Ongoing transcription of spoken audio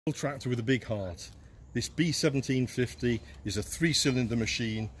Tractor with a big heart. This B1750 is a 3-cylinder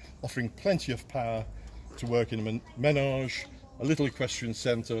machine offering plenty of power to work in a menage, a little equestrian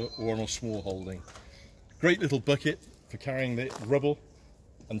centre or on a small holding. Great little bucket for carrying the rubble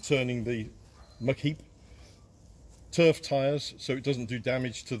and turning the muck heap. Turf tyres so it doesn't do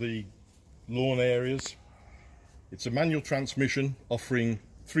damage to the lawn areas. It's a manual transmission offering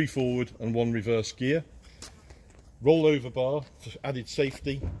 3 forward and 1 reverse gear. Rollover bar for added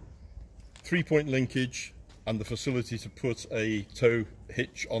safety, 3-point linkage and the facility to put a tow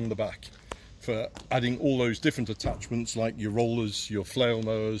hitch on the back for adding all those different attachments like your rollers, your flail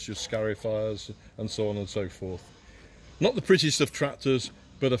mowers, your scarifiers and so on and so forth. Not the prettiest of tractors,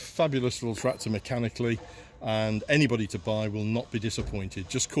 but a fabulous little tractor mechanically, and anybody to buy will not be disappointed.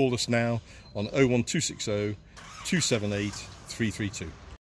 Just call us now on 01260 278 332.